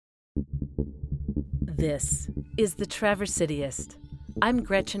This is The Traversityist. I'm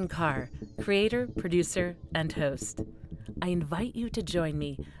Gretchen Carr, creator, producer, and host. I invite you to join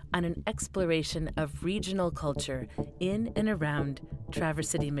me on an exploration of regional culture in and around Traverse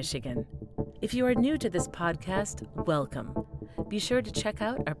City, Michigan. If you are new to this podcast, welcome. Be sure to check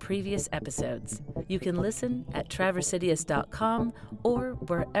out our previous episodes. You can listen at traversityist.com or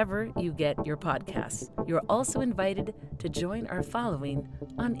wherever you get your podcasts. You're also invited to join our following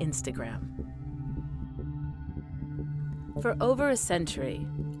on Instagram. For over a century,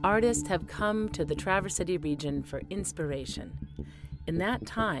 artists have come to the Traverse City region for inspiration. In that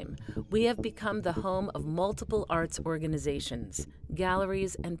time, we have become the home of multiple arts organizations,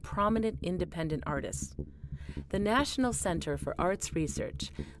 galleries, and prominent independent artists. The National Center for Arts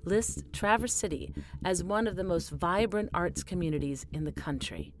Research lists Traverse City as one of the most vibrant arts communities in the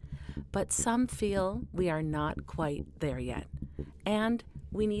country. But some feel we are not quite there yet. And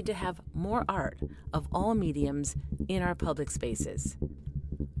we need to have more art of all mediums in our public spaces.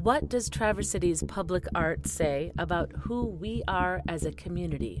 What does Traverse City's public art say about who we are as a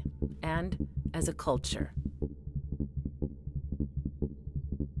community and as a culture?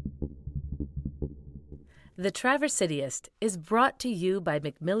 The Traversityist is brought to you by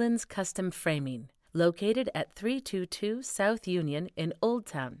McMillan's Custom Framing, located at 322 South Union in Old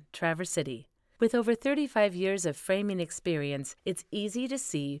Town, Traverse City. With over 35 years of framing experience, it's easy to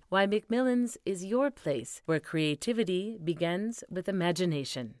see why McMillan's is your place where creativity begins with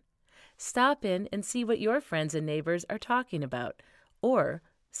imagination. Stop in and see what your friends and neighbors are talking about, or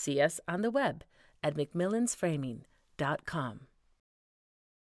see us on the web at mcmillansframing.com.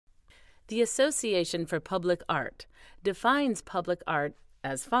 The Association for Public Art defines public art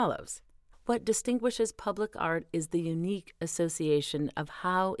as follows. What distinguishes public art is the unique association of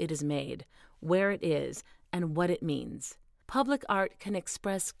how it is made, where it is, and what it means. Public art can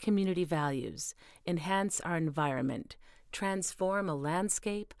express community values, enhance our environment, transform a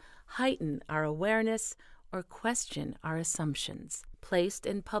landscape, heighten our awareness, or question our assumptions. Placed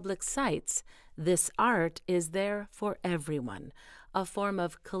in public sites, this art is there for everyone, a form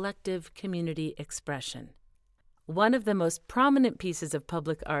of collective community expression. One of the most prominent pieces of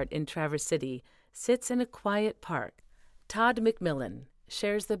public art in Traverse City sits in a quiet park. Todd McMillan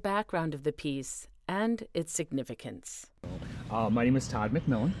shares the background of the piece and its significance. My name is Todd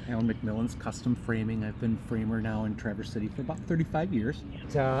McMillan. I own McMillan's Custom Framing. I've been framer now in Traverse City for about 35 years.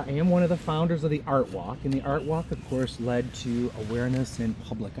 I am one of the founders of the Art Walk, and the Art Walk, of course, led to awareness in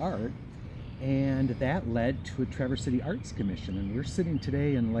public art, and that led to a Traverse City Arts Commission. And we're sitting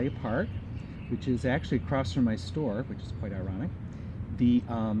today in Lay Park, which is actually across from my store, which is quite ironic. The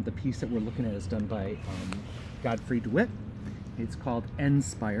piece that we're looking at is done by Godfrey DeWitt. It's called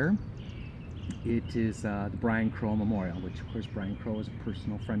Inspire. It is the Brian Crow Memorial, which of course Brian Crow is a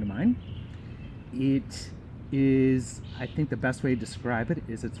personal friend of mine. It is, I think the best way to describe it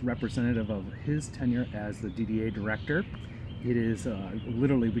is it's representative of his tenure as the DDA director. It is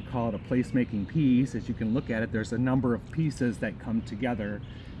literally, we call it a placemaking piece. As you can look at it, there's a number of pieces that come together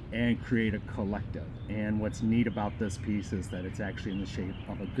and create a collective. And what's neat about this piece is that it's actually in the shape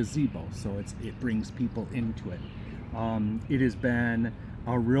of a gazebo, so it brings people into it. It has been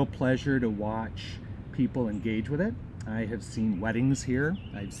a real pleasure to watch people engage with it. I have seen weddings here.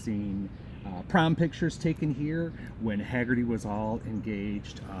 I've seen prom pictures taken here. When Haggerty was all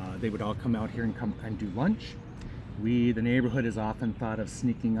engaged, they would all come out here and come and do lunch. The neighborhood has often thought of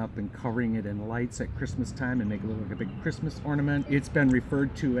sneaking up and covering it in lights at Christmas time and make it look like a big Christmas ornament. It's been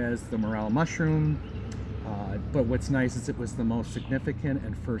referred to as the morel mushroom, but what's nice is it was the most significant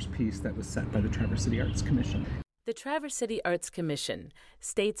and first piece that was set by the Traverse City Arts Commission. The Traverse City Arts Commission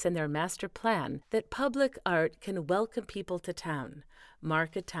states in their master plan that public art can welcome people to town,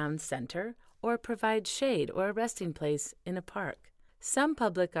 mark a town center, or provide shade or a resting place in a park. Some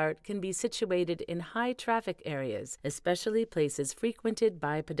public art can be situated in high traffic areas, especially places frequented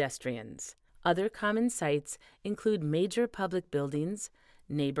by pedestrians. Other common sites include major public buildings,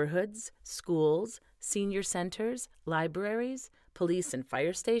 neighborhoods, schools, senior centers, libraries, police and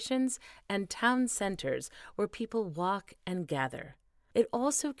fire stations, and town centers where people walk and gather. It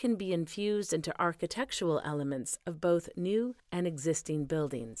also can be infused into architectural elements of both new and existing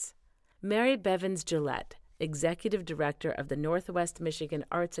buildings. Mary Bevins Gillette, Executive Director of the Northwest Michigan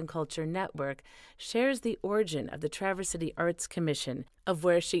Arts and Culture Network, shares the origin of the Traverse City Arts Commission, of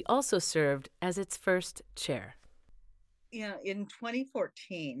where she also served as its first chair. In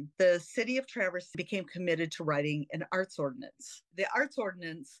 2014, the city of Traverse became committed to writing an arts ordinance. The arts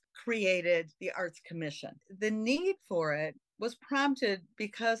ordinance created the Arts Commission. The need for it was prompted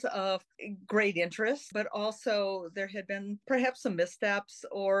because of great interest, but also there had been perhaps some missteps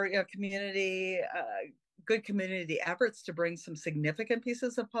or good community efforts to bring some significant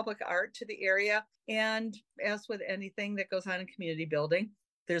pieces of public art to the area. And as with anything that goes on in community building,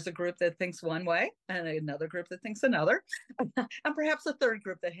 there's a group that thinks one way and another group that thinks another, and perhaps a third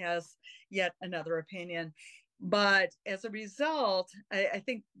group that has yet another opinion. But as a result, I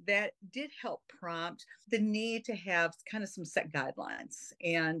think that did help prompt the need to have kind of some set guidelines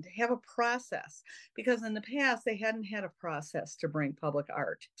and have a process, because in the past, they hadn't had a process to bring public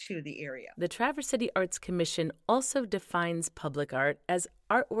art to the area. The Traverse City Arts Commission also defines public art as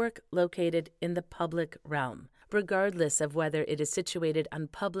artwork located in the public realm, regardless of whether it is situated on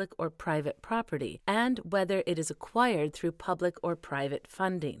public or private property, and whether it is acquired through public or private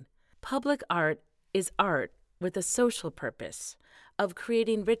funding. Public art is art with a social purpose of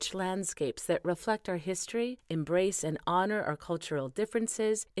creating rich landscapes that reflect our history, embrace and honor our cultural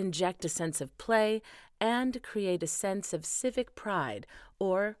differences, inject a sense of play, and create a sense of civic pride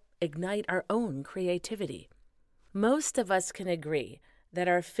or ignite our own creativity. Most of us can agree that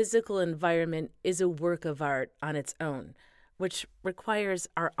our physical environment is a work of art on its own, which requires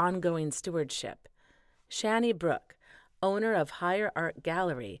our ongoing stewardship. Shani Brooke, owner of Higher Art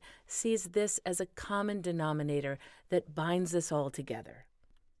Gallery, sees this as a common denominator that binds us all together.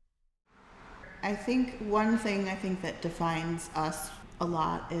 I think one thing that defines us a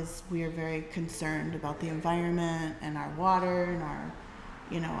lot is we are very concerned about the environment and our water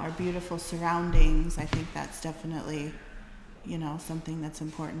and our beautiful surroundings. I think that's definitely, something that's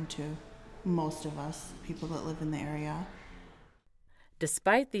important to most of us, people that live in the area.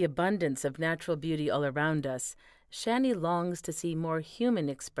 Despite the abundance of natural beauty all around us, Shani longs to see more human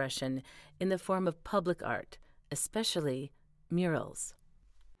expression in the form of public art, especially murals.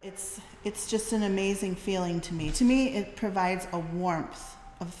 It's just an amazing feeling to me. To me, it provides a warmth,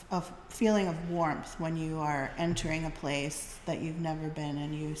 a feeling of warmth when you are entering a place that you've never been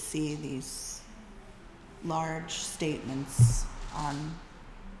and you see these large statements on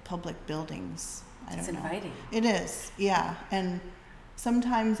public buildings. It's inviting. It is, yeah. And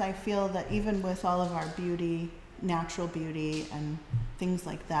sometimes I feel that even with all of our beauty, natural beauty and things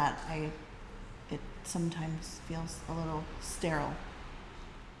like that, it sometimes feels a little sterile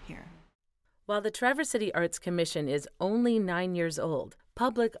here. While the Traverse City Arts Commission is only 9 years old,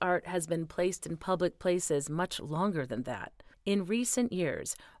 public art has been placed in public places much longer than that. In recent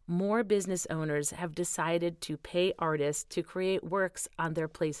years, more business owners have decided to pay artists to create works on their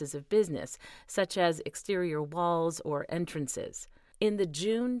places of business, such as exterior walls or entrances. In the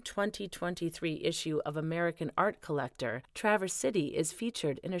June 2023 issue of American Art Collector, Traverse City is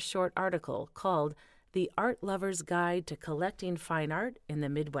featured in a short article called The Art Lover's Guide to Collecting Fine Art in the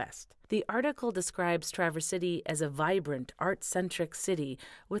Midwest. The article describes Traverse City as a vibrant, art-centric city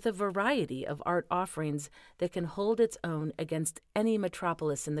with a variety of art offerings that can hold its own against any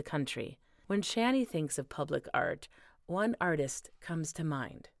metropolis in the country. When Shani thinks of public art, one artist comes to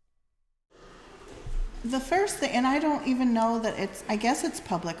mind. The first thing, and I don't even know that I guess it's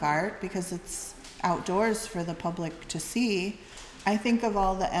public art because it's outdoors for the public to see. I think of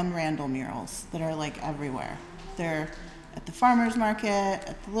all the M. Randall murals that are like everywhere. They're at the farmer's market,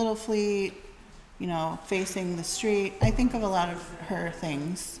 at the Little Fleet, facing the street. I think of a lot of her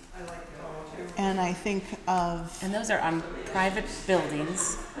things. And I think of... And those are on private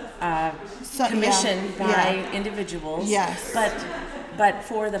buildings, commissioned by individuals. Yes. But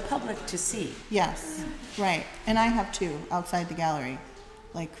for the public to see. Yes, right. And I have two outside the gallery,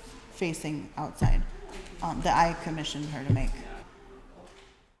 like facing outside, that I commissioned her to make.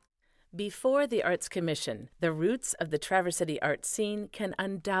 Before the Arts Commission, the roots of the Traverse City art scene can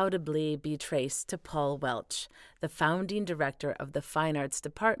undoubtedly be traced to Paul Welch, the founding director of the Fine Arts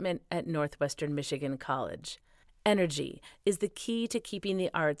Department at Northwestern Michigan College. Energy is the key to keeping the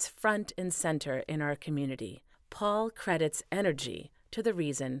arts front and center in our community. Paul credits energy to the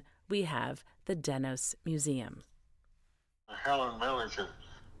reason we have the Denos Museum. Helen Milliken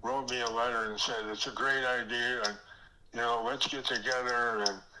wrote me a letter and said, it's a great idea, and, let's get together,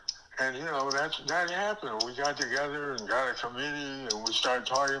 and that happened. We got together and got a committee, and we started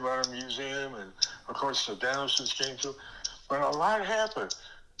talking about a museum, and of course the Denoses came through, but a lot happened.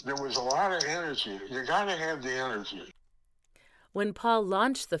 There was a lot of energy. You got to have the energy. When Paul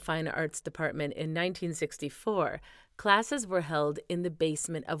launched the Fine Arts Department in 1964, classes were held in the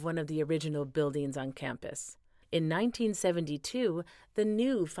basement of one of the original buildings on campus. In 1972, the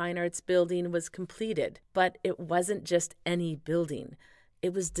new Fine Arts building was completed, but it wasn't just any building.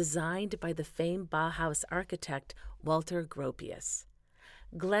 It was designed by the famed Bauhaus architect Walter Gropius.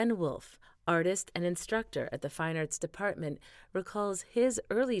 Glenn Wolfe, artist and instructor at the Fine Arts Department, recalls his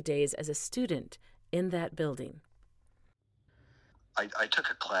early days as a student in that building. I took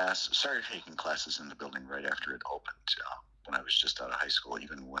a class, started taking classes in the building right after it opened, when I was just out of high school,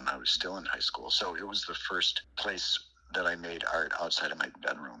 even when I was still in high school. So it was the first place that I made art outside of my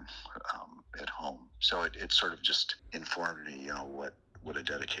bedroom at home. So it sort of just informed me, what a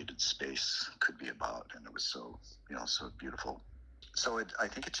dedicated space could be about. And it was so, so beautiful. So I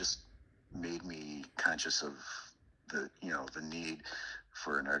think it just made me conscious of the need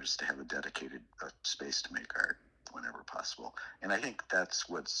for an artist to have a dedicated space to make art whenever possible. And I think that's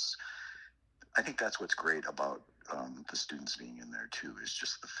what's great about the students being in there too, is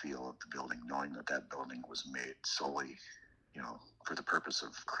just the feel of the building, knowing that building was made solely, for the purpose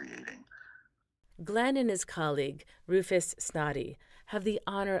of creating. Glenn and his colleague, Rufus Snoddy, have the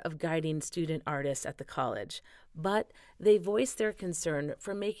honor of guiding student artists at the college, but they voice their concern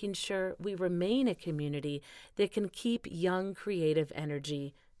for making sure we remain a community that can keep young creative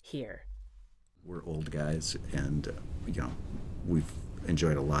energy here. We're old guys, and we've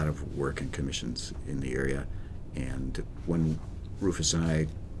enjoyed a lot of work and commissions in the area. And when Rufus and I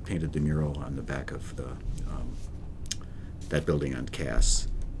painted the mural on the back of that building on Cass,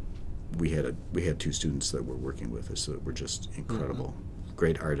 we had two students that were working with us that were just incredible,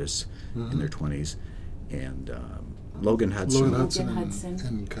 great artists in their 20s, and Logan Hudson,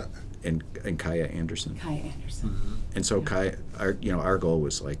 and Kaya Anderson. And so Kaya, our goal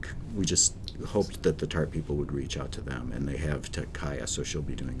was like, we just hoped that the TARP people would reach out to them, and they have to Kaya, so she'll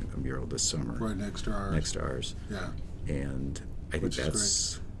be doing a mural this summer. Right next to ours. Yeah. And I think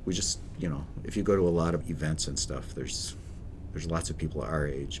we just, if you go to a lot of events and stuff, there's lots of people our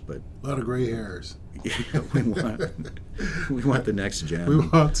age, but a lot of gray hairs. Yeah, we want the next gen.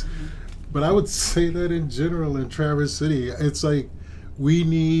 But I would say that in general in Traverse City, it's like we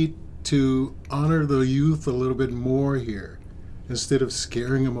need to honor the youth a little bit more here instead of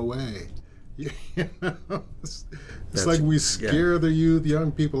scaring them away. It's like we scare the youth,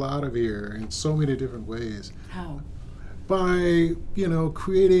 young people out of here in so many different ways. How? By,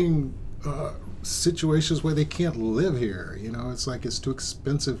 creating situations where they can't live here. It's like it's too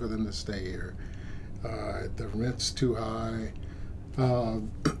expensive for them to stay here. The rent's too high.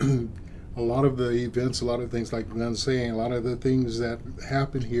 A lot of the events, a lot of things like Glenn's saying, a lot of the things that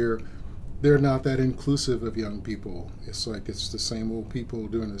happen here, they're not that inclusive of young people. It's like it's the same old people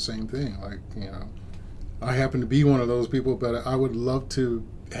doing the same thing. Like, I happen to be one of those people, but I would love to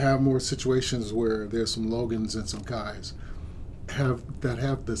have more situations where there's some Logans and some Kais that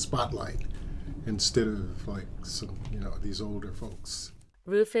have the spotlight instead of like some, these older folks.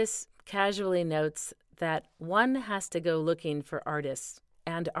 Rufus casually notes that one has to go looking for artists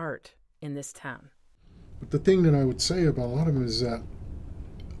and art in this town. But the thing that I would say about a lot of them is that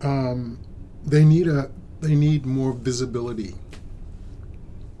they need more visibility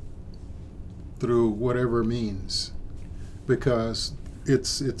through whatever means, because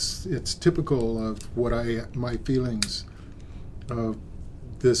it's typical of my feelings of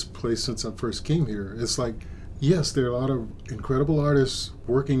this place since I first came here. It's like, yes, there are a lot of incredible artists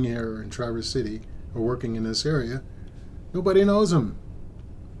working here in Traverse City or working in this area. Nobody knows them.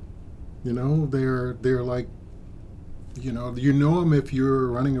 They're like, you know them if you're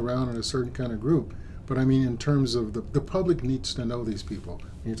running around in a certain kind of group. But I mean, in terms of the public needs to know these people.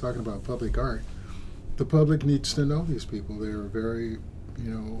 When you're talking about public art, the public needs to know these people. They're very,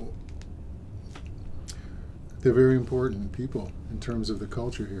 they're very important people in terms of the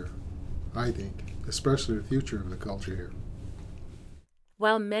culture here, I think, especially the future of the culture here.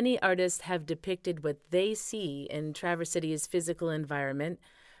 While many artists have depicted what they see in Traverse City's physical environment,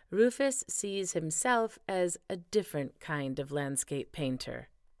 Rufus sees himself as a different kind of landscape painter.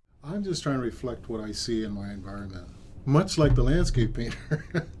 I'm just trying to reflect what I see in my environment, much like the landscape painter,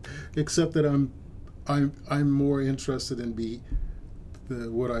 except that I'm more interested in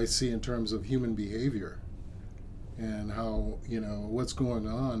what I see in terms of human behavior and how, what's going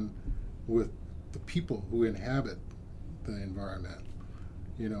on with the people who inhabit the environment,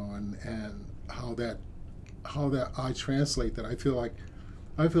 and how that I translate that. I feel like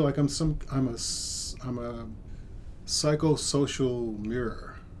I'm a psychosocial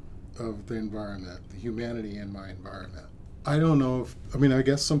mirror of the environment, the humanity in my environment. I don't know I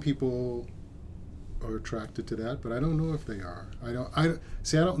guess some people are attracted to that, but I don't know if they are. I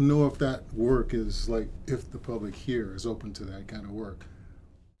don't know if that work is like, if the public here is open to that kind of work.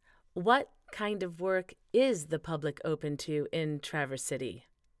 What kind of work is the public open to in Traverse City?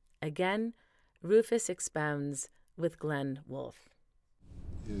 Again, Rufus expounds with Glenn Wolfe.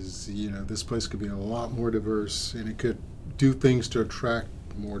 This place could be a lot more diverse, and it could do things to attract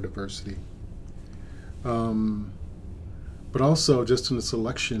more diversity. but also just in the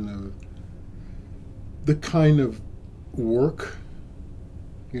selection of the kind of work,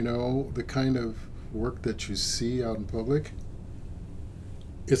 the kind of work that you see out in public.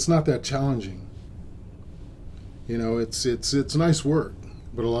 It's not that challenging. It's nice work,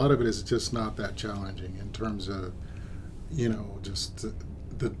 but a lot of it is just not that challenging in terms of, just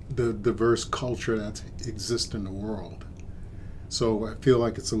the diverse culture that exists in the world. So I feel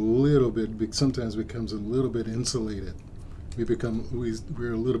like it's sometimes becomes a little bit insulated.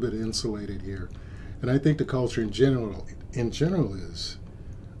 We're a little bit insulated here. And I think the culture in general is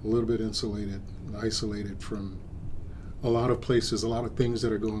a little bit isolated from a lot of places, a lot of things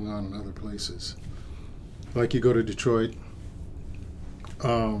that are going on in other places. Like you go to Detroit,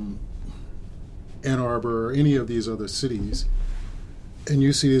 Ann Arbor, or any of these other cities, and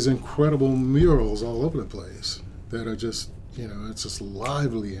you see these incredible murals all over the place that are just, it's just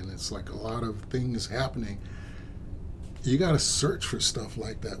lively, and it's like a lot of things happening. You got to search for stuff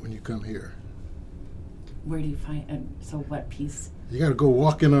like that when you come here. Where do you find, so what piece? You got to go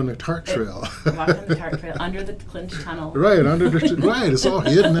walking on the TART trail. Walk on the TART trail, under the Clinch Tunnel. Right, right, it's all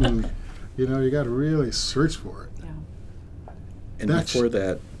hidden, and, you got to really search for it. Yeah. And before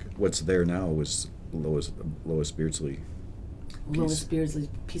that, what's there now was Lois Beardsley. Lois Beardsley's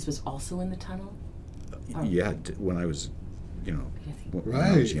piece was also in the tunnel? Yeah, when I was, when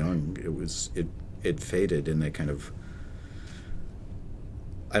I was young, it faded, and they kind of.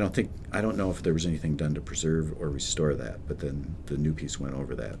 I don't know if there was anything done to preserve or restore that, but then the new piece went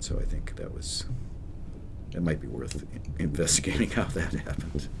over that, so I think it might be worth investigating how that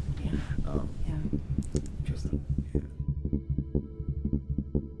happened. Yeah. Interesting. Yeah.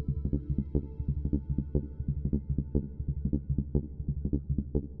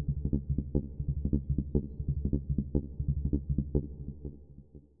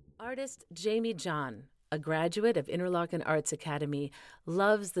 Artist Jamie John, a graduate of Interlochen Arts Academy,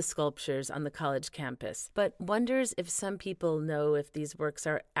 loves the sculptures on the college campus, but wonders if some people know if these works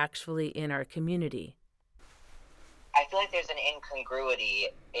are actually in our community. I feel like there's an incongruity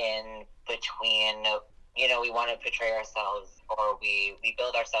in between, we want to portray ourselves, or we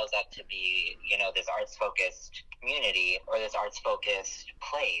build ourselves up to be, this arts-focused community or this arts-focused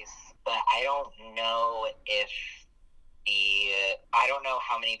place, but I don't know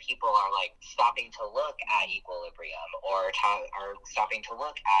how many people are like stopping to look at Equilibrium or are stopping to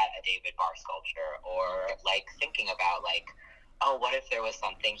look at a David Barr sculpture, or like thinking about like, oh, what if there was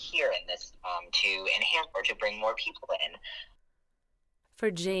something here in this to enhance or to bring more people in?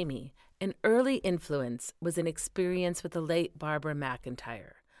 For Jamie, an early influence was an experience with the late Barbara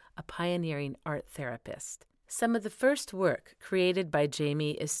McIntyre, a pioneering art therapist. Some of the first work created by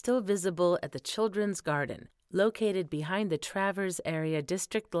Jamie is still visible at the Children's Garden, located behind the Travers Area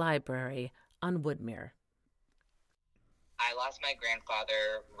District Library on Woodmere. I lost my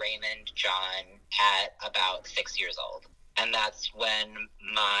grandfather, Raymond John, at about 6 years old. And that's when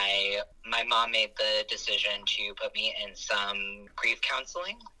my mom made the decision to put me in some grief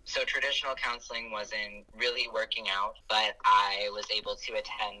counseling. So traditional counseling wasn't really working out, but I was able to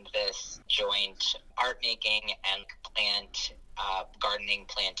attend this joint art making and gardening,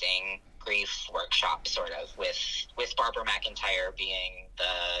 planting, grief workshop sort of with Barbara McIntyre being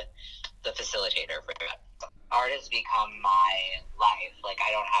the facilitator for it. Art has become my life. Like,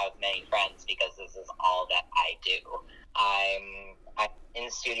 I don't have many friends because this is all that I do. I'm in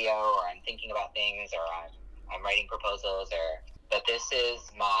the studio, or I'm thinking about things, or I'm writing proposals, but this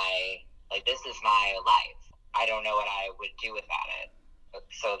is my life. I don't know what I would do without it.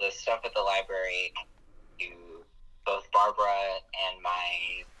 So the stuff at the library, to both Barbara and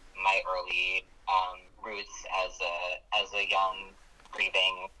my early roots as a young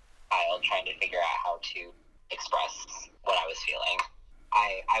grieving child trying to figure out how to express what I was feeling.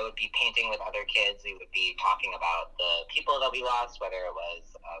 I would be painting with other kids. We would be talking about the people that we lost, whether it was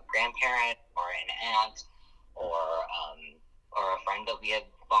a grandparent or an aunt or a friend that we had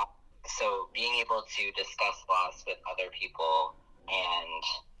lost. So being able to discuss loss with other people and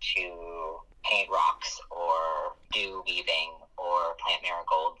to paint rocks or do weaving or plant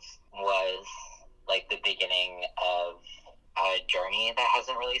marigolds was like the beginning of a journey that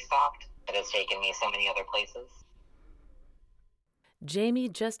hasn't really stopped, that has taken me so many other places. Jamie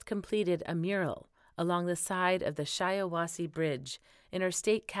just completed a mural along the side of the Shiawassee Bridge in our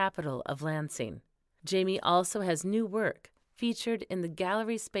state capital of Lansing. Jamie also has new work featured in the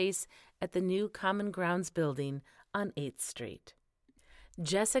gallery space at the new Common Grounds building on 8th Street.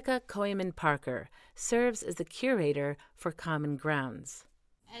 Jessica Koyman-Parker serves as the curator for Common Grounds.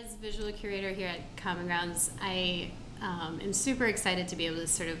 As visual curator here at Common Grounds, I am super excited to be able to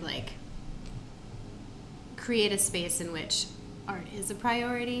sort of like create a space in which art is a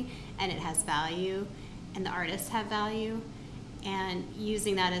priority and it has value and the artists have value, and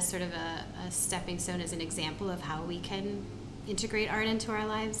using that as sort of a stepping stone, as an example of how we can integrate art into our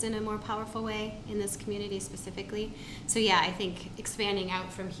lives in a more powerful way in this community specifically. So yeah, I think expanding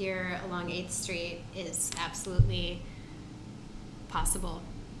out from here along 8th Street is absolutely possible.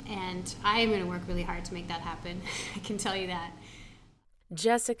 And I am going to work really hard to make that happen. I can tell you that.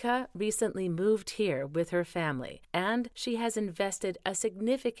 Jessica recently moved here with her family, and she has invested a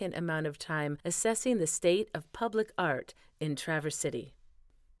significant amount of time assessing the state of public art in Traverse City.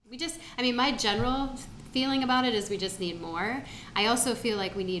 My general feeling about it is we just need more. I also feel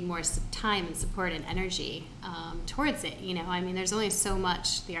like we need more time and support and energy towards it. There's only so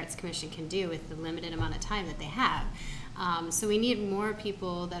much the Arts Commission can do with the limited amount of time that they have. So we need more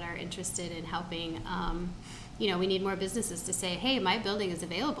people that are interested in helping. We need more businesses to say, hey, my building is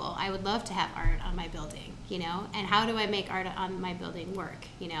available. I would love to have art on my building, and how do I make art on my building work?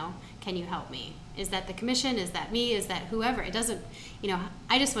 Can you help me? Is that the commission? Is that me? Is that whoever? It doesn't,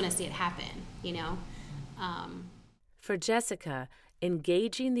 I just want to see it happen, For Jessica,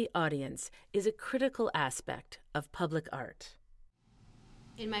 engaging the audience is a critical aspect of public art.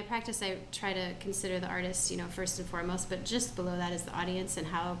 In my practice, I try to consider the artist, first and foremost, but just below that is the audience, and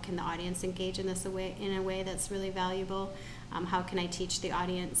how can the audience engage in this in a way that's really valuable? How can I teach the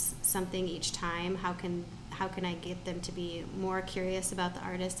audience something each time? How can I get them to be more curious about the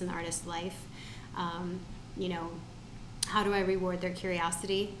artist and the artist's life? How do I reward their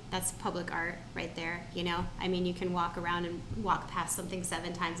curiosity? That's public art right there, You can walk around and walk past something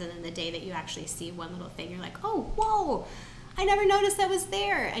 7 times, and then the day that you actually see one little thing, you're like, oh, whoa! I never noticed that was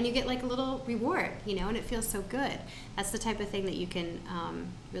there, and you get like a little reward, and it feels so good. That's the type of thing that you can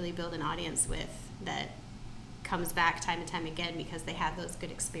really build an audience with, that comes back time and time again because they have those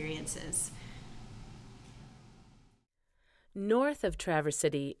good experiences. North of Traverse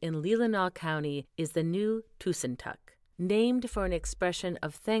City in Leelanau County is the new Tusentuck. Named for an expression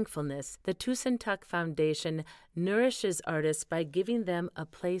of thankfulness, the Tusentuck Foundation nourishes artists by giving them a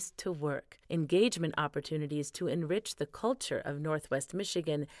place to work, engagement opportunities to enrich the culture of Northwest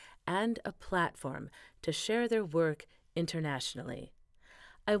Michigan, and a platform to share their work internationally.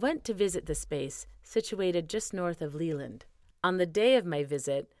 I went to visit the space situated just north of Leland. On the day of my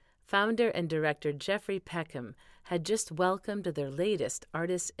visit, founder and director Jeffrey Peckham had just welcomed their latest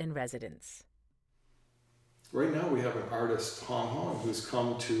artist in residence. Right now we have an artist, Hong Hong, who's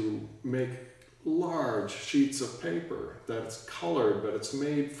come to make large sheets of paper that's colored, but it's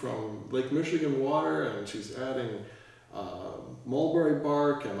made from Lake Michigan water, and she's adding mulberry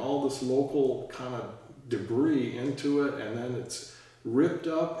bark and all this local kind of debris into it, and then it's ripped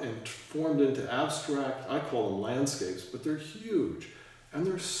up and formed into abstract, I call them landscapes, but they're huge. And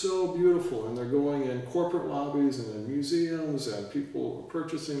they're so beautiful, and they're going in corporate lobbies and in museums, and people are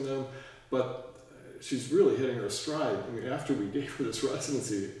purchasing them, but she's really hitting her stride. After we gave her this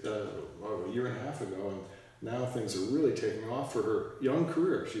residency a year and a half ago, and now things are really taking off for her young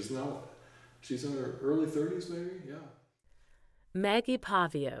career. She's in her early 30s, maybe, yeah. Maggie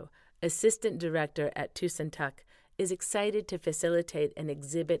Pavio, assistant director at Tusentuck, is excited to facilitate an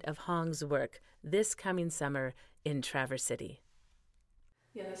exhibit of Hong's work this coming summer in Traverse City.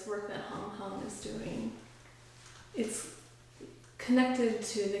 Yeah, this work that Hong is doing, it's connected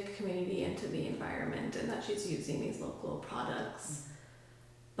to the community and to the environment, and that she's using these local products.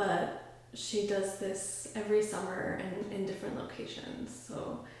 But she does this every summer and in different locations.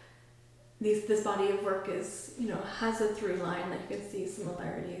 So this body of work is, has a through line, like you can see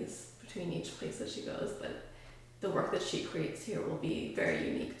similarities between each place that she goes, but the work that she creates here will be very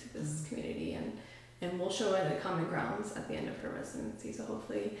unique to this community, and we'll show it at Common Grounds at the end of her residency, so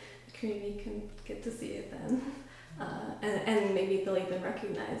hopefully the community can get to see it then. And maybe they'll even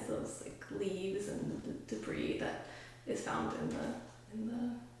recognize those leaves and the debris that is found in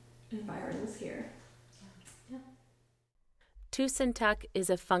the environs here. Yeah. Tusentuck is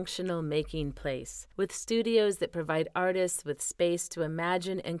a functional making place with studios that provide artists with space to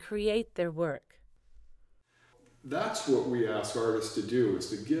imagine and create their work. That's what we ask artists to do, is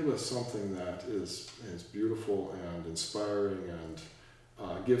to give us something that is beautiful and inspiring, and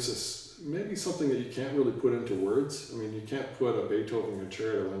gives us maybe something that you can't really put into words. You can't put a Beethoven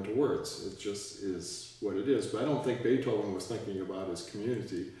concerto into words. It just is what it is. But I don't think Beethoven was thinking about his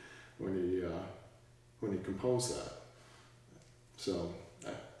community when he composed that. So,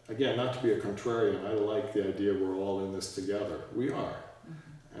 again, not to be a contrarian, I like the idea we're all in this together. We are.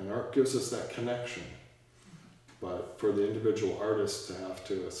 And art gives us that connection. But for the individual artist to have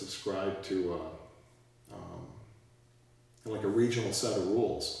to subscribe to like a regional set of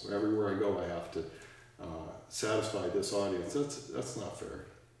rules. Everywhere I go, I have to satisfy this audience. That's not fair.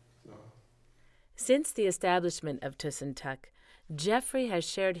 So. Since the establishment of Tussentuk, Jeffrey has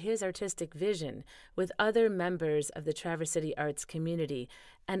shared his artistic vision with other members of the Traverse City arts community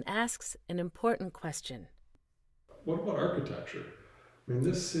and asks an important question. What about architecture? I mean,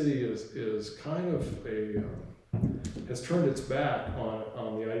 this city is kind of has turned its back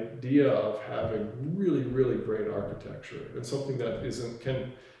on the idea of having really, really great architecture, and something that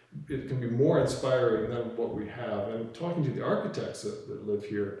can be more inspiring than what we have. And talking to the architects that live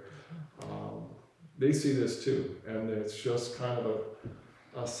here, they see this too, and it's just kind of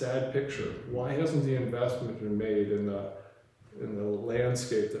a sad picture. Why hasn't the investment been made in the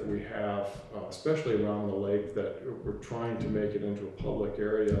landscape that we have, especially around the lake, that we're trying to make it into a public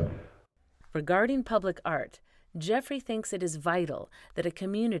area? Regarding public art, Jeffrey thinks it is vital that a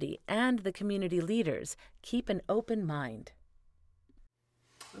community and the community leaders keep an open mind.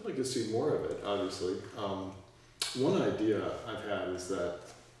 I'd like to see more of it, obviously. One idea I've had is that,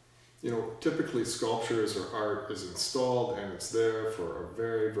 typically sculptures or art is installed and it's there for a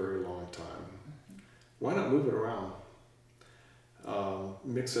very, very long time. Why not move it around?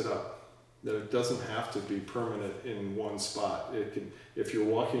 Mix it up. That it doesn't have to be permanent in one spot. It can, if you're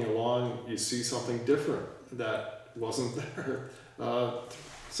walking along, you see something different that wasn't there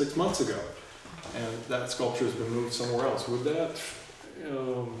 6 months ago, and that sculpture has been moved somewhere else. Would that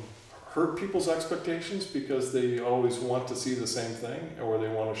hurt people's expectations because they always want to see the same thing, or they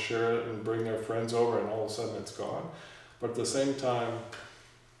want to share it and bring their friends over and all of a sudden it's gone? But at the same time,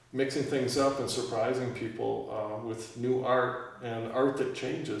 mixing things up and surprising people with new art and art that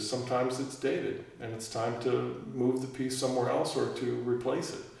changes, sometimes it's dated and it's time to move the piece somewhere else or to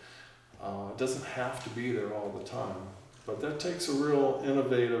replace it. It doesn't have to be there all the time, but that takes a real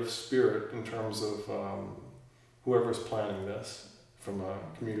innovative spirit in terms of whoever's planning this from a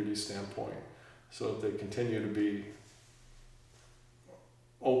community standpoint, so that they continue to be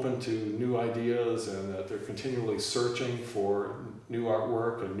open to new ideas and that they're continually searching for new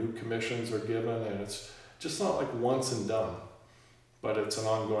artwork and new commissions are given, and it's just not like once and done, but it's an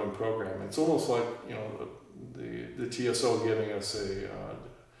ongoing program. It's almost like the TSO giving us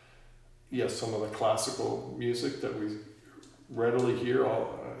some of the classical music that we readily hear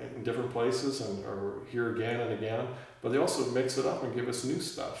all in different places or hear again and again, but they also mix it up and give us new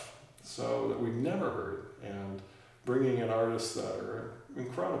stuff so that we've never heard, and bringing in artists that are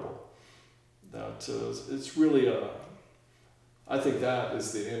incredible. That it's really I think that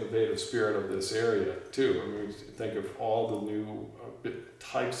is the innovative spirit of this area too. I mean, think of all the new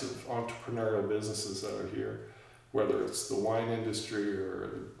types of entrepreneurial businesses that are here, whether it's the wine industry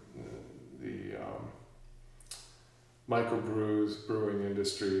or the microbrews, brewing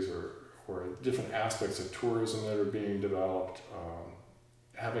industries, or different aspects of tourism that are being developed.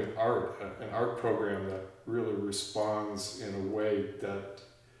 Having an art program that really responds in a way that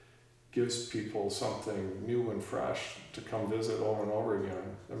gives people something new and fresh to come visit over and over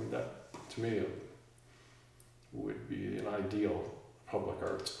again. I mean, that to me would be an ideal public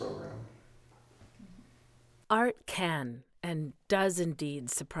arts program. Art can and does indeed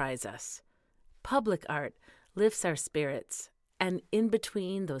surprise us. Public art lifts our spirits, and in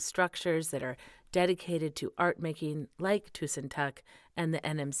between those structures that are dedicated to art making, like Tussentuk and the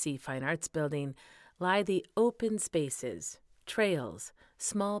NMC Fine Arts Building, lie the open spaces, trails,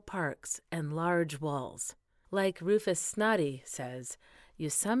 small parks, and large walls. Like Rufus Snoddy says, you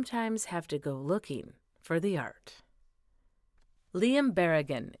sometimes have to go looking for the art. Liam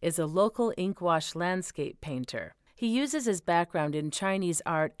Berrigan is a local inkwash landscape painter. He uses his background in Chinese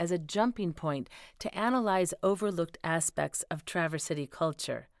art as a jumping point to analyze overlooked aspects of Traverse City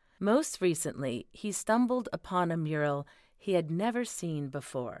culture. Most recently, he stumbled upon a mural he had never seen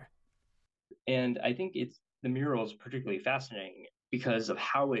before. And I think the mural is particularly fascinating because of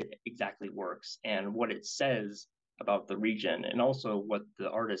how it exactly works and what it says about the region, and also what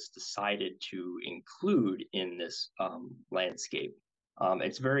the artist decided to include in this landscape.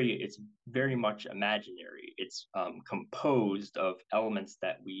 It's very much imaginary. It's composed of elements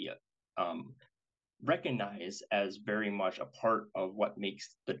that we recognize as very much a part of what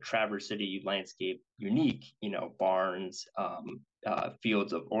makes the Traverse City landscape unique. Barns,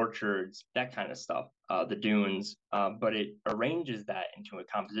 fields of orchards, that kind of stuff, the dunes. But it arranges that into a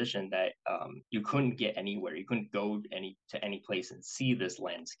composition that you couldn't get anywhere. You couldn't go to any place and see this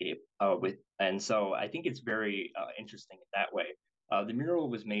landscape and so I think it's very interesting in that way. The mural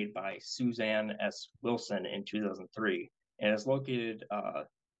was made by Suzanne S. Wilson in 2003, and it's located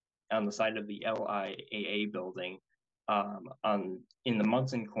on the side of the LIAA building in the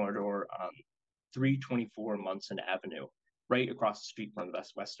Munson corridor on 324 Munson Avenue, right across the street from the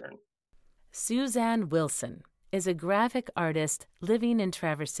Best Western. Suzanne Wilson is a graphic artist living in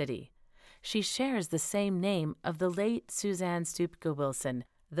Traverse City. She shares the same name of the late Suzanne Stupka Wilson,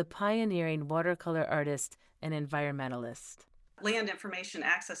 the pioneering watercolor artist and environmentalist. Land Information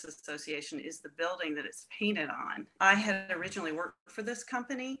Access Association is the building that it's painted on. I had originally worked for this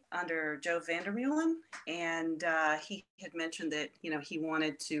company under Joe Vandermeulen, and he had mentioned that he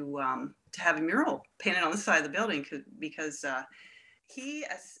wanted to have a mural painted on the side of the building because he,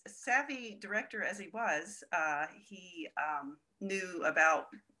 as a savvy director as he was, he knew about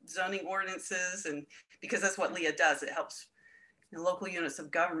zoning ordinances, and because that's what LEA does, it helps local units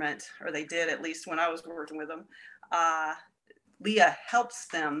of government, or they did at least when I was working with them. LEA helps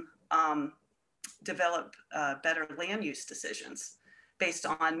them develop better land use decisions based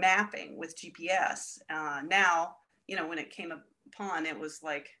on mapping with GPS. Now, when it came upon, it was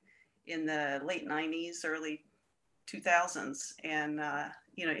like in the late 90s, early 2000s, and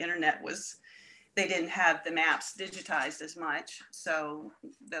internet was, they didn't have the maps digitized as much, so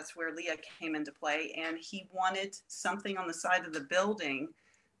that's where LEA came into play. And he wanted something on the side of the building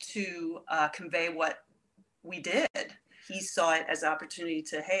to convey what we did. He saw it as an opportunity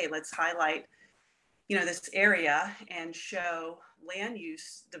to, hey, let's highlight, this area and show land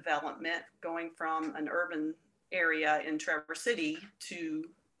use development going from an urban area in Traverse City to,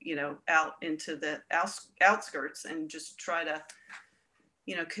 out into the outskirts, and just try to,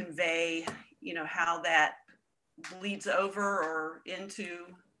 convey, how that bleeds over or into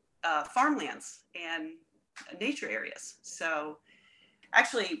farmlands and nature areas. So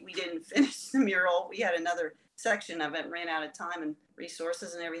actually, we didn't finish the mural. We had another section of it, ran out of time and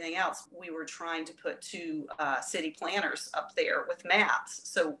resources and everything else. We were trying to put two city planners up there with maps,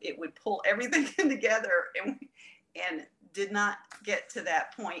 so it would pull everything together, and did not get to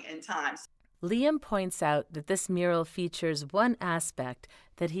that point in time. Liam points out that this mural features one aspect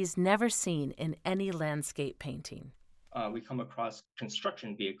that he's never seen in any landscape painting. We come across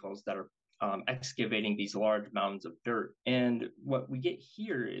construction vehicles that are excavating these large mounds of dirt. And what we get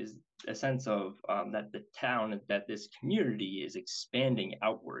here is a sense of that the town, that this community is expanding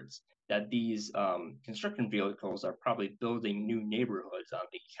outwards, that these construction vehicles are probably building new neighborhoods on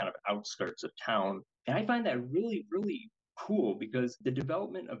the kind of outskirts of town. And I find that really, really cool, because the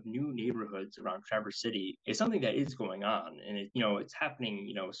development of new neighborhoods around Traverse City is something that is going on, and it's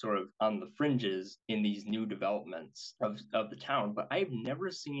happening, sort of on the fringes in these new developments of the town. But I've never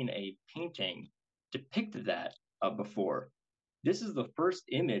seen a painting depict that before. This is the first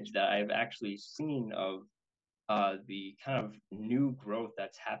image that I've actually seen of the kind of new growth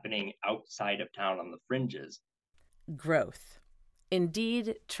that's happening outside of town on the fringes. Growth.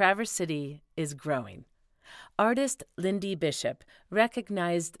 Indeed, Traverse City is growing. Artist Lindy Bishop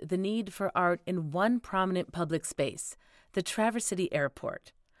recognized the need for art in one prominent public space, the Traverse City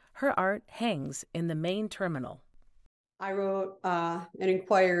Airport. Her art hangs in the main terminal. I wrote an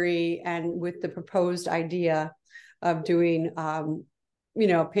inquiry, and with the proposed idea of doing,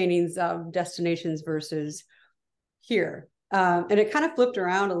 paintings of destinations versus here. And it kind of flipped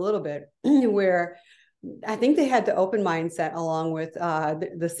around a little bit, where I think they had the open mindset along with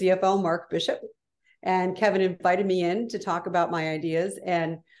the CFO, Mark Bishop. And Kevin invited me in to talk about my ideas.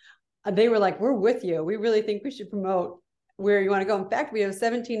 And they were like, we're with you. We really think we should promote where you want to go. In fact, we have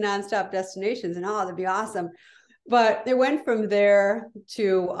 17 nonstop destinations, and that'd be awesome. But it went from there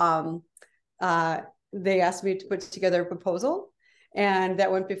to, they asked me to put together a proposal, and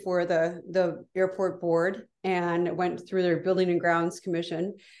that went before the airport board, and it went through their building and grounds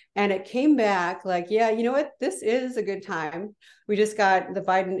commission. And it came back like, yeah, you know what? This is a good time. We just got the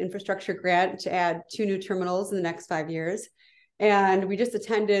Biden infrastructure grant to add 2 new terminals in the next 5 years. And we just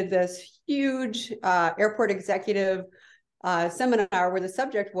attended this huge airport executive seminar where the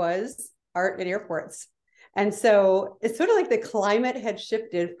subject was art at airports. And so it's sort of like the climate had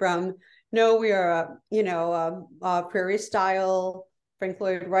shifted from, no, we are a prairie style, Frank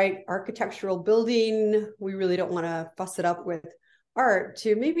Lloyd Wright architectural building. We really don't want to fuss it up with art,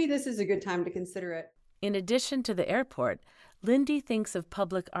 to maybe this is a good time to consider it. In addition to the airport, Lindy thinks of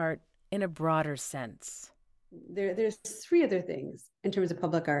public art in a broader sense. There's 3 other things in terms of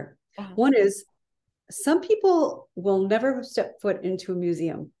public art. One is, some people will never step foot into a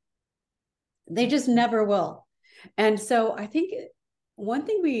museum. They just never will. And so I think one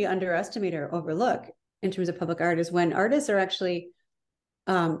thing we underestimate or overlook in terms of public art is when artists are actually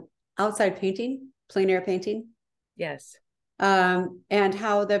outside painting, plein air painting. Yes. And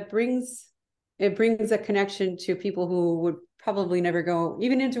how that brings a connection to people who would probably never go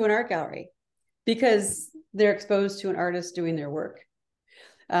even into an art gallery, because they're exposed to an artist doing their work.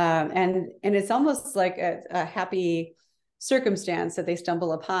 And it's almost like a happy circumstance that they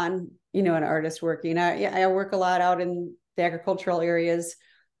stumble upon, an artist working. I work a lot out in the agricultural areas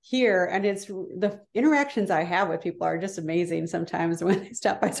here, and it's the interactions I have with people are just amazing sometimes when they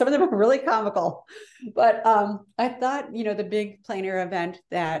stop by. Some of them are really comical, but I thought, the big plein air event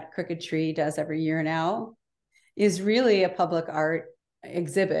that Crooked Tree does every year now is really a public art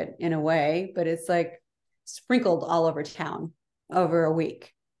exhibit in a way, but it's like sprinkled all over town over a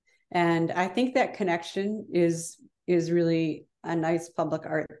week. And I think that connection is really a nice public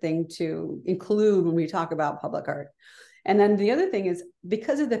art thing to include when we talk about public art. And then the other thing is,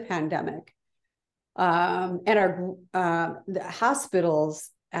 because of the pandemic, and the hospitals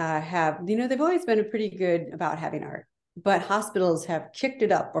have, they've always been pretty good about having art, but hospitals have kicked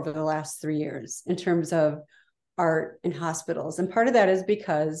it up over the last 3 years in terms of art in hospitals. And part of that is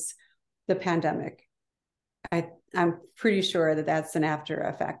because the pandemic. I'm pretty sure that that's an after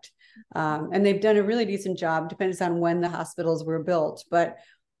effect. And they've done a really decent job, depends on when the hospitals were built. But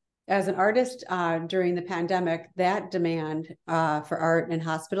as an artist during the pandemic, that demand for art in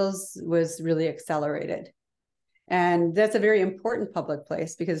hospitals was really accelerated. And that's a very important public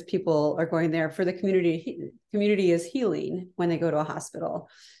place because people are going there for the community. Community is healing when they go to a hospital.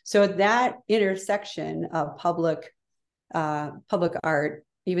 So that intersection of public art,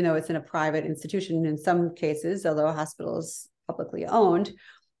 even though it's in a private institution in some cases, although a hospital is publicly owned,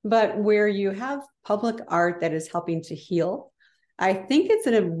 but where you have public art that is helping to heal, I think it's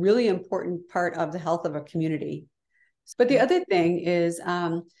a really important part of the health of a community. But the other thing is,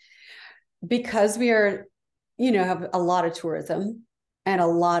 because we are, have a lot of tourism and a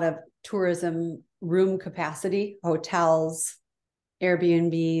lot of tourism room capacity, hotels,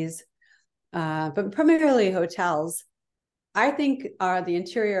 Airbnbs, but primarily hotels, I think the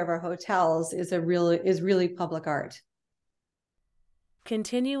interior of our hotels is really public art.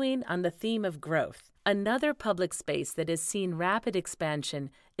 Continuing on the theme of growth, another public space that has seen rapid expansion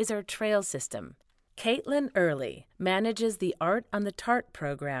is our trail system. Caitlin Early manages the Art on the Tart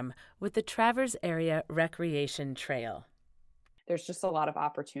program with the Travers Area Recreation Trail. There's just a lot of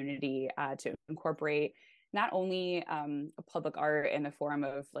opportunity to incorporate not only public art in the form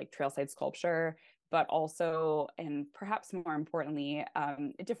of like trailside sculpture, but also, and perhaps more importantly,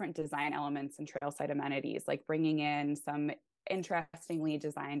 different design elements and trailside amenities, like bringing in some interestingly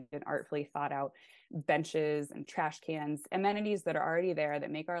designed and artfully thought out benches and trash cans, amenities that are already there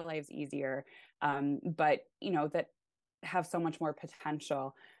that make our lives easier, but that have so much more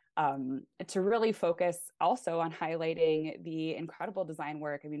potential, to really focus also on highlighting the incredible design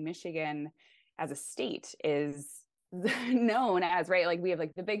work. I mean, Michigan as a state is known as, right, like we have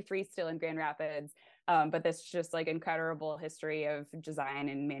like the big three still in Grand Rapids, but this just like incredible history of design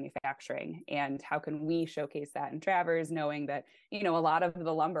and manufacturing. And how can we showcase that in Travers, knowing that, a lot of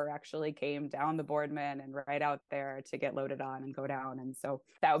the lumber actually came down the Boardman and right out there to get loaded on and go down. And so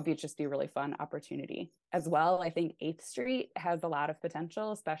that would just be a really fun opportunity as well. I think 8th Street has a lot of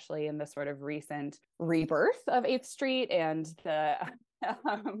potential, especially in the sort of recent rebirth of 8th Street and the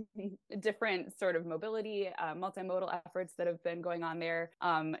different sort of mobility, multimodal efforts that have been going on there,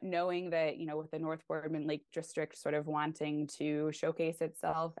 knowing that, with the North Boardman Lake District sort of wanting to showcase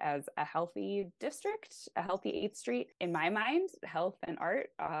itself as a healthy district, a healthy 8th Street, in my mind, health and art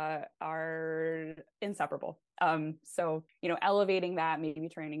are inseparable. So, elevating that, maybe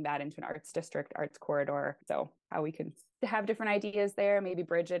turning that into an arts district, arts corridor. So how we can have different ideas there, maybe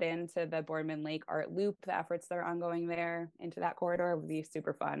bridge it into the Boardman Lake Art Loop, the efforts that are ongoing there into that corridor would be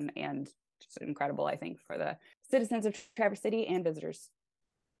super fun and just incredible, I think, for the citizens of Traverse City and visitors.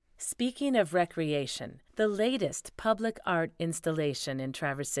 Speaking of recreation, the latest public art installation in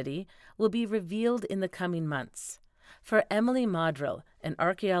Traverse City will be revealed in the coming months. For Emily Modrell, an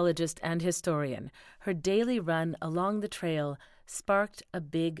archaeologist and historian, her daily run along the trail sparked a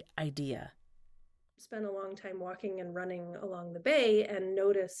big idea. Spent a long time walking and running along the bay and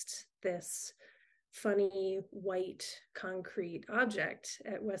noticed this funny white concrete object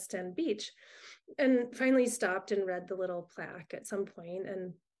at West End Beach, and finally stopped and read the little plaque at some point,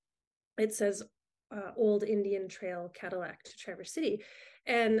 and it says Old Indian Trail Cadillac to Traverse City.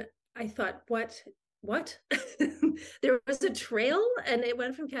 And I thought, what? There was a trail and it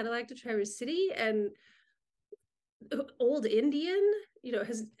went from Cadillac to Traverse City, and Old Indian,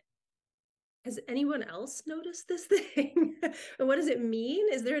 has anyone else noticed this thing? And what does it mean?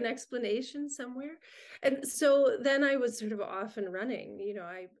 Is there an explanation somewhere? And so then I was sort of off and running,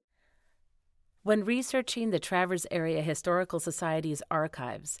 When researching the Travers Area Historical Society's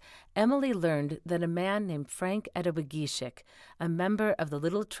archives, Emily learned that a man named Frank Edawagishik, a member of the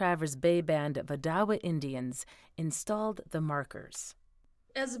Little Travers Bay Band of Odawa Indians, installed the markers.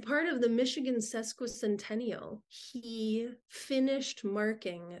 as a part of the Michigan Sesquicentennial, he finished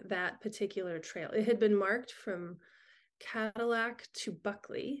marking that particular trail. It had been marked from Cadillac to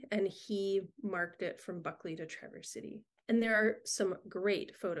Buckley, and he marked it from Buckley to Traverse City. And there are some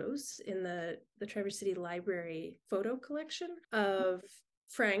great photos in the Traverse City Library photo collection of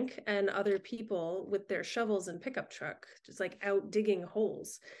Frank and other people with their shovels and pickup truck, just like out digging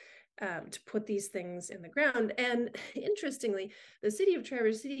holes to put these things in the ground. And interestingly, the city of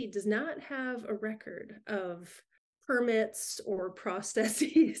Traverse City does not have a record of permits or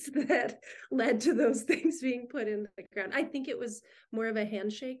processes that led to those things being put in the ground. I think it was more of a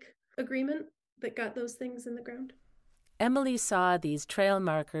handshake agreement that got those things in the ground. Emily saw these trail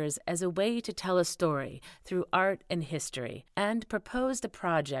markers as a way to tell a story through art and history, and proposed a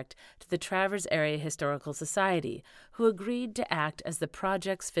project to the Traverse Area Historical Society, who agreed to act as the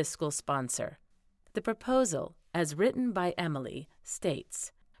project's fiscal sponsor. The proposal, as written by Emily,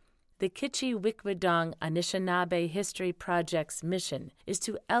 states, "The Kitchi-Wickwidong Anishinaabe History Project's mission is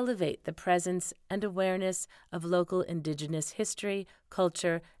to elevate the presence and awareness of local Indigenous history,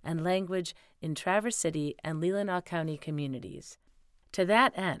 culture, and language in Traverse City and Leelanau County communities. To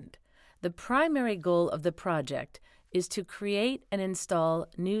that end, the primary goal of the project is to create and install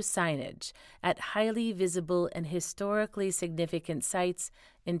new signage at highly visible and historically significant sites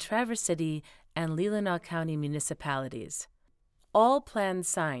in Traverse City and Leelanau County municipalities. All planned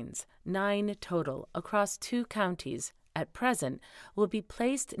signs, 9 total, across 2 counties, at present, will be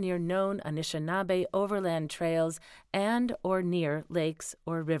placed near known Anishinaabe overland trails and or near lakes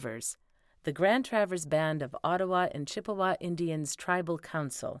or rivers. The Grand Traverse Band of Ottawa and Chippewa Indians Tribal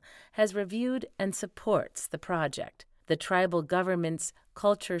Council has reviewed and supports the project. The tribal government's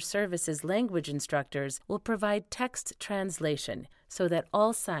Culture Services language instructors will provide text translation so that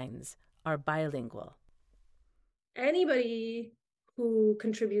all signs are bilingual." Anybody who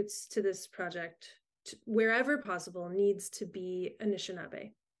contributes to this project, wherever possible, needs to be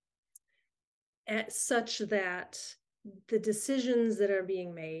Anishinaabe, such that the decisions that are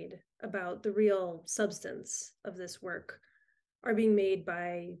being made about the real substance of this work are being made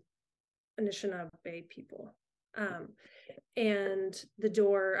by Anishinaabe people. And the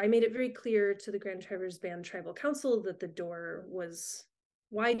door, I made it very clear to the Grand Traverse Band Tribal Council that the door was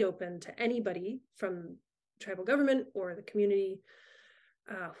wide open to anybody from tribal government or the community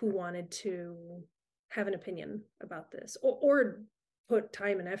who wanted to have an opinion about this or put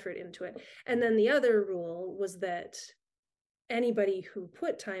time and effort into it. And then the other rule was that anybody who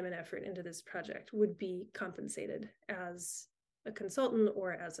put time and effort into this project would be compensated as a consultant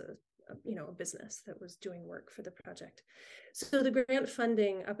or as a business that was doing work for the project. So the grant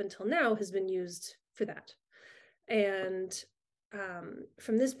funding up until now has been used for that. And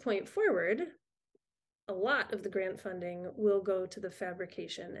from this point forward, a lot of the grant funding will go to the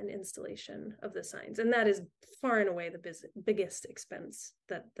fabrication and installation of the signs. And that is far and away the biggest expense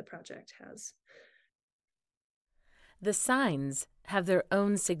that the project has. The signs have their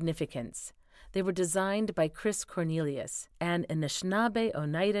own significance. They were designed by Chris Cornelius, an Anishinaabe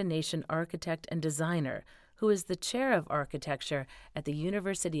Oneida Nation architect and designer who is the chair of architecture at the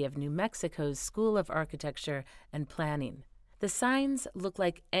University of New Mexico's School of Architecture and Planning. The signs look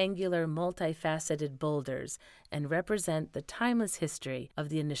like angular, multifaceted boulders and represent the timeless history of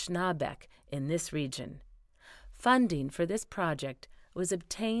the Anishinaabeg in this region. Funding for this project was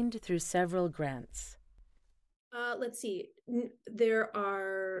obtained through several grants. Let's see. There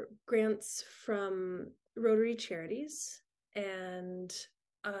are grants from Rotary Charities and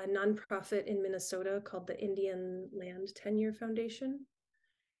a nonprofit in Minnesota called the Indian Land Tenure Foundation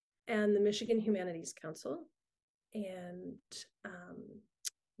and the Michigan Humanities Council and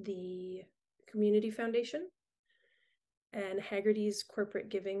the Community Foundation and Haggerty's Corporate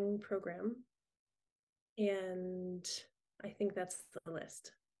Giving Program. And I think that's the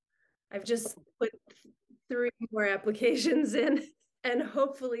list. I've just put 3 more applications in, and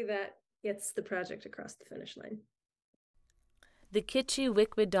hopefully that gets the project across the finish line. The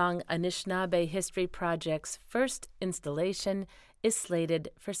Kitchi-Wickwidong Anishinaabe History Project's first installation is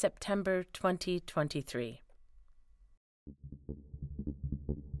slated for September 2023.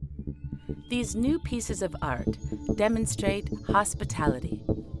 These new pieces of art demonstrate hospitality,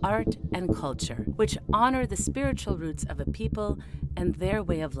 art, and culture, which honor the spiritual roots of a people and their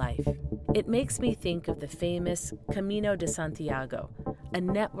way of life. It makes me think of the famous Camino de Santiago, a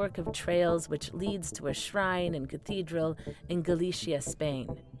network of trails which leads to a shrine and cathedral in Galicia,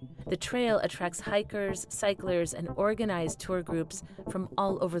 Spain. The trail attracts hikers, cyclers, and organized tour groups from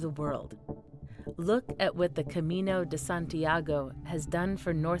all over the world. Look at what the Camino de Santiago has done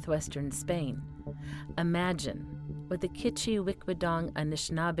for northwestern Spain. Imagine what the Kitchi-Wickwidong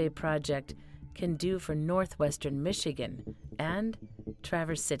Anishinaabe Project can do for northwestern Michigan and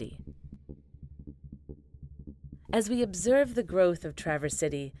Traverse City. As we observe the growth of Traverse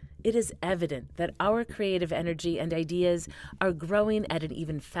City, it is evident that our creative energy and ideas are growing at an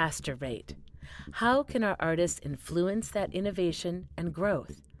even faster rate. How can our artists influence that innovation and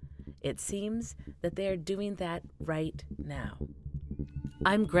growth? It seems that they are doing that right now.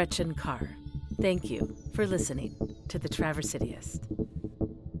 I'm Gretchen Carr. Thank you for listening to The Traverse Cityist.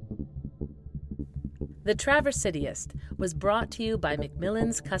 The Traverse Cityist was brought to you by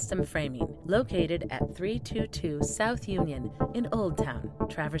McMillan's Custom Framing, located at 322 South Union in Old Town,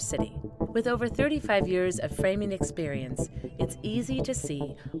 Traverse City. With over 35 years of framing experience, it's easy to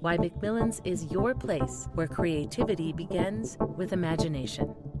see why McMillan's is your place where creativity begins with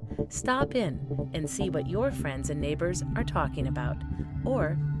imagination. Stop in and see what your friends and neighbors are talking about,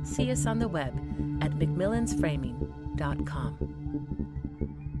 or see us on the web at mcmillansframing.com.